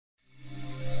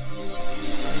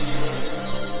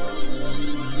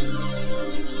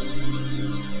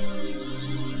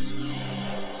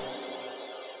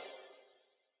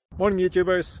Morning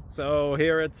YouTubers. So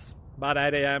here it's about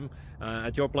 8 a.m.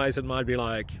 At your place it might be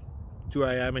like 2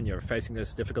 a.m. and you're facing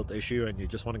this difficult issue and you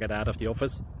just want to get out of the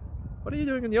office. What are you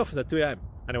doing in the office at 2 a.m.?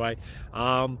 Anyway,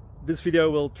 this video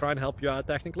will try and help you out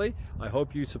technically. I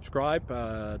hope you subscribe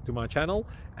to my channel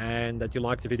and that you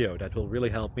like the video. That will really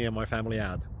help me and my family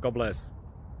out. God bless.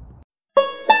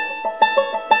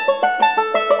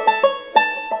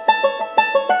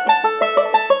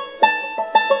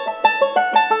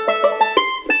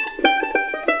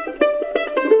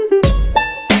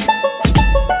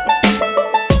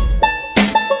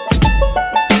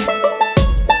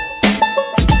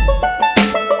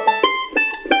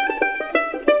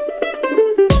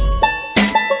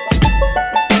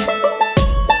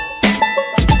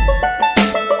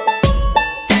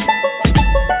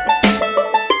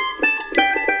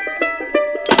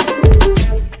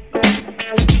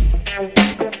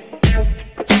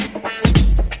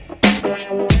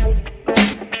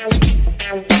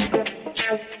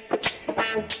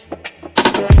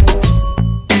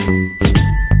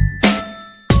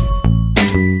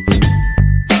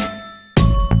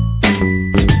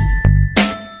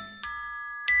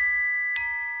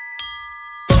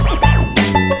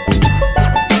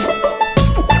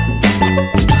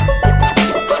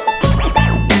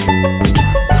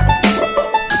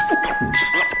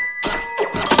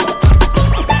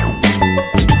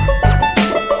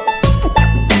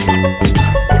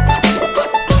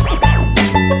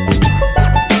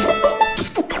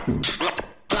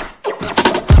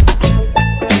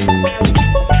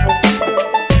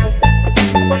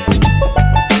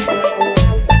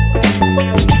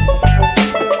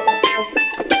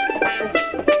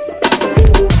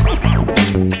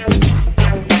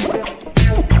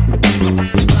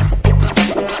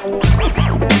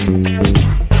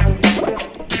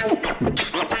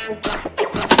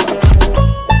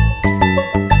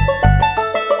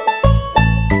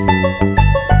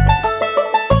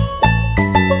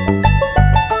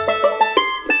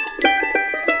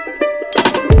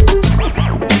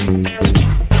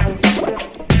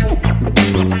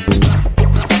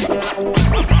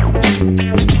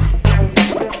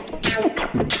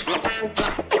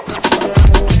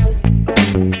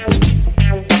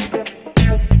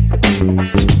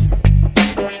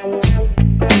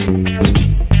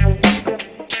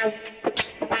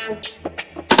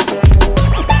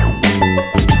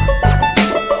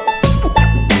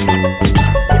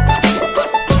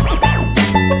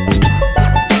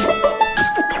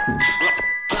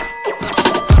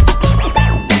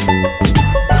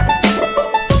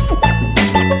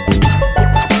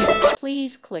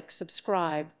 Please click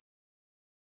subscribe.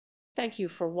 Thank you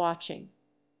for watching.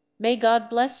 May God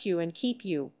bless you and keep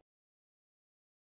you.